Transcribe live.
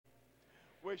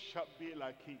we shall be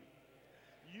like him.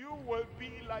 You will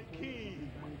be like him,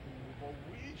 for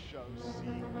we shall see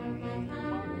him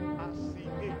as he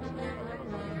is.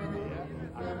 Verse 8 there,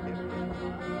 and every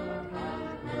man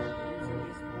that has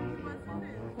this hope in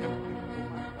him, every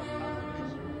woman that has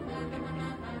this hope in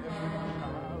him, every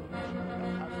child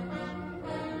that has this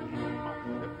hope in him,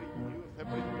 every youth,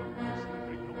 every young person,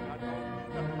 every young adult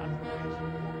that has this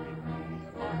hope in him,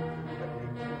 every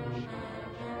church,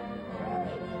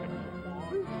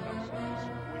 everyone that's on his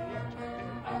way to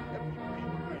heaven, every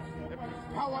pilgrim, every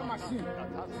power machine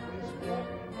that has this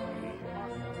hope in him,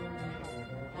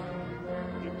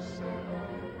 himself,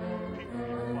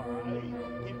 purify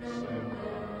himself,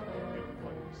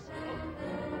 purify himself,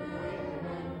 the way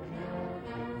clean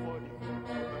the body of the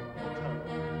water,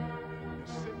 the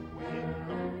same way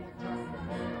the water of the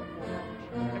world,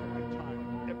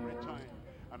 every time,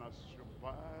 and as you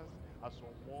bath, as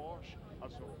you wash,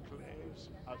 as you cleanse,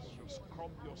 as you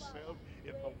scrub yourself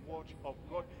in the word of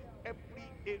God, every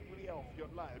area of your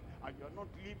life, and you're not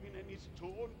leaving any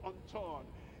stone unturned.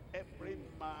 Every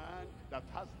man that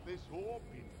has this hope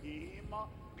in him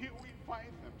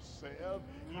purifies himself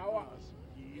even as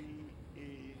he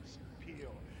is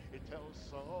pure. It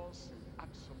tells us in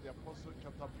Acts of the Apostle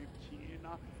chapter 15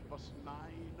 verse 9,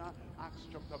 Acts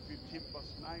chapter 15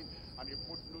 verse 9, and he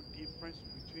put no difference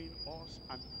between us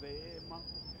and them,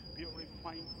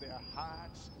 purifying their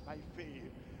hearts by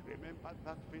faith. Remember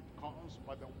that faith comes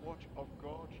by the word of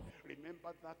God.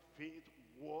 Remember that faith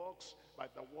works by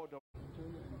the word of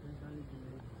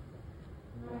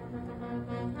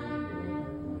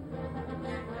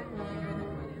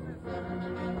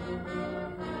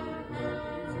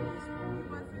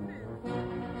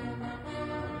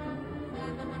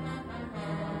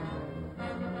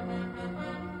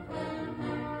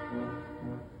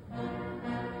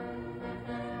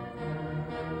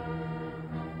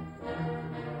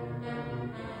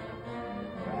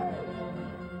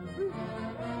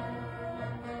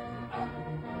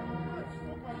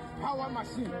power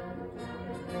machine.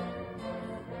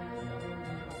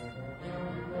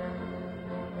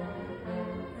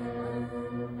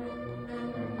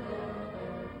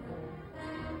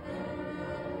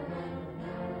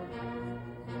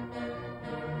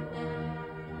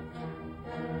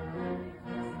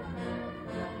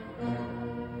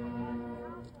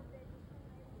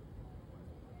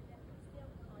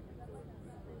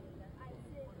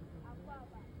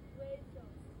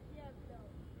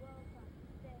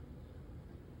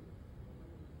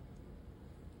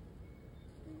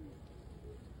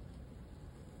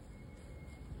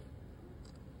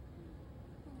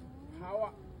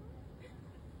 Power.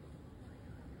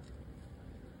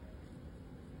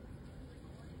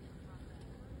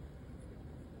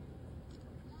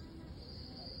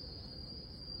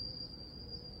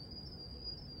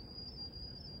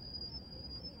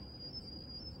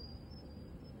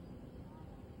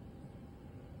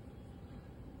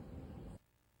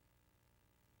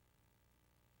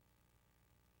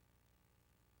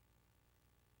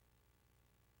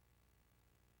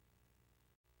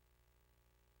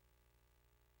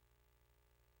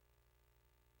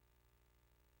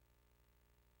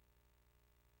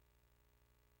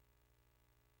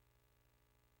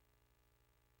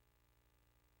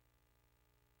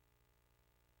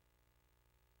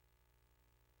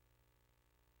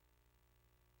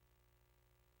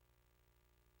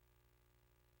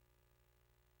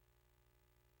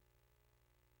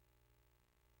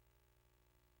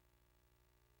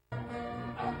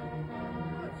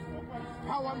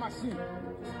 Power machine.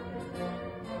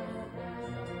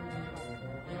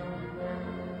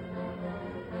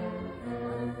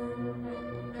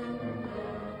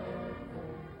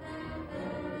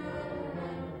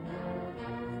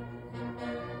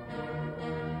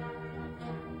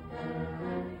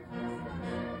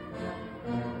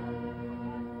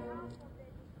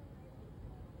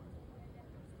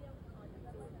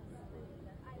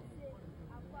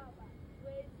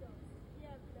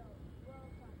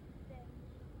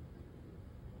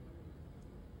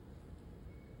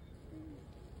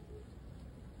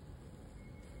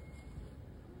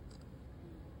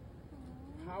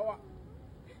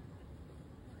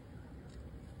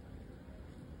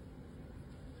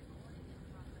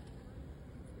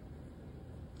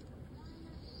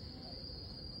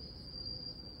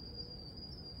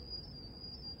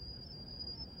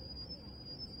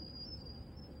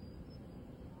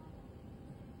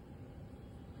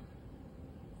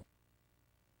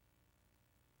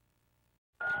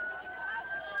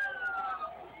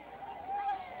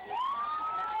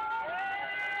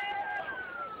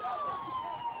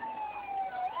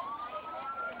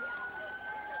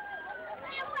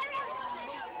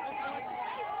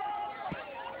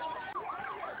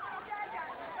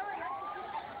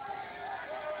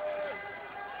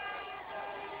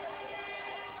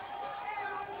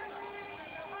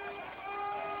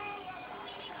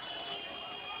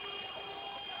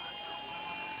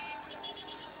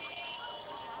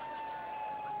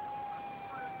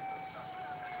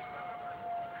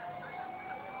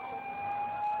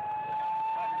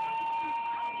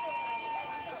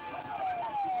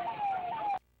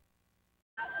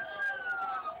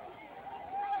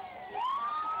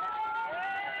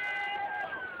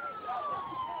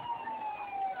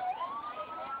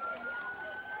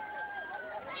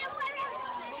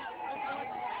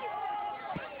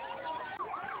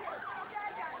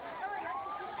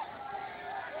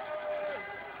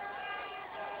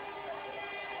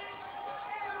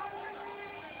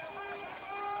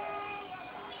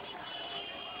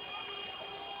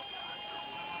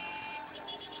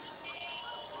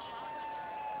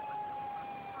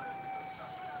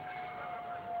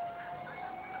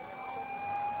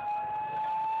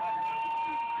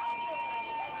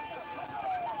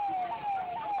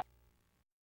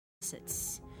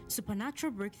 visits,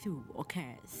 supernatural breakthrough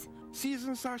occurs.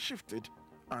 Seasons are shifted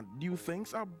and new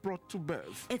things are brought to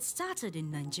birth. It started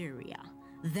in Nigeria,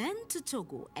 then to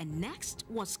Togo, and next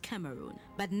was Cameroon.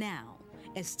 But now,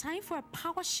 it's time for a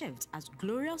power shift as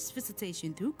glorious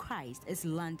visitation through Christ is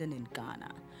landing in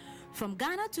Ghana. From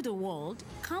Ghana to the world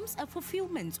comes a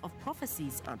fulfillment of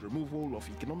prophecies And removal of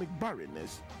economic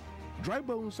barrenness. Dry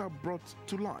bones are brought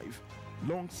to life.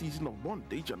 Long season of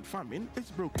bondage and famine is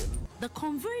broken. The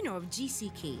convener of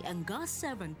GCK and God's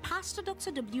servant, Pastor Dr.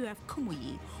 W.F.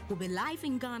 Kumuyi, will be live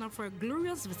in Ghana for a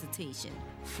glorious visitation.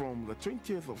 From the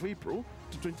 20th of April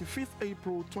to 25th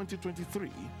April 2023.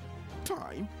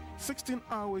 Time, 16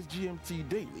 hours GMT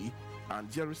daily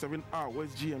and 07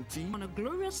 hours GMT. On a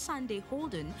glorious Sunday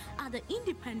holding at the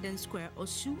Independence Square,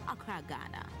 Osu, Accra,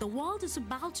 Ghana. The world is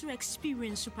about to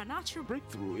experience supernatural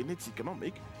Breakthrough in its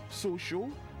economic,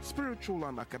 social, spiritual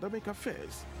and academic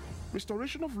affairs.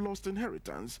 Restoration of lost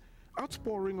inheritance,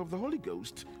 outpouring of the Holy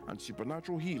Ghost and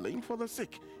supernatural healing for the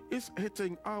sick is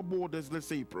hitting our borders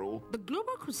this April. The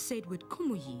Global Crusade with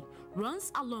Kumuyi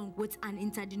runs along with an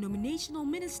interdenominational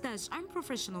ministers and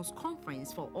professionals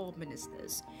conference for all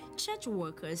ministers, church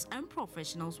workers and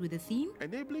professionals with the theme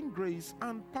Enabling grace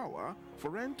and power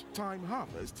for end time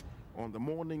harvest on the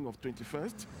morning of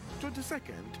 21st,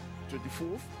 22nd,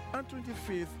 24th and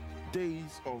 25th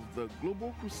days of the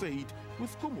Global Crusade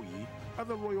with Kumuyi at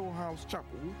the Royal House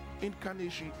Chapel in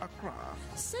Kaneshi, Accra.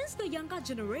 Since the younger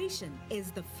generation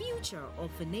is the future of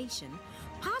a nation,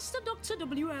 Pastor Dr.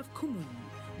 W.F. Kumuyi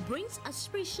brings a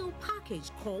special package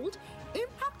called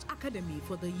Impact Academy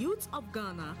for the youth of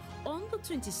Ghana on the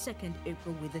 22nd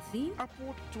April with the theme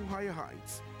Upward to Higher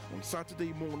Heights on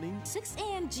Saturday morning, 6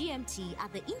 a.m. GMT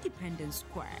at the Independence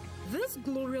Square. This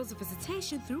glorious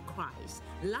visitation through Christ,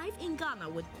 live in Ghana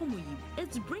with Kumuyi,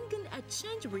 is bringing a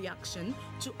change reaction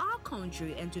to our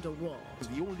country and to the world.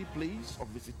 The only place of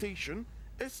visitation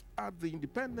is at the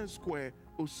Independence Square,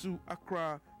 Osu,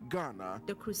 Accra, Ghana.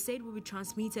 The crusade will be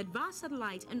transmitted via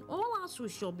satellite and all our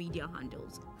social media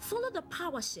handles. Follow the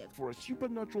power shift For a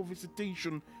supernatural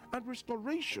visitation and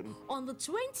restoration. on the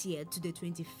 20th to the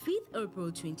 25th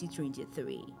April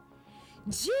 2023.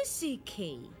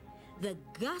 GCK, the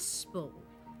gospel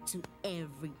to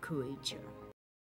every creature.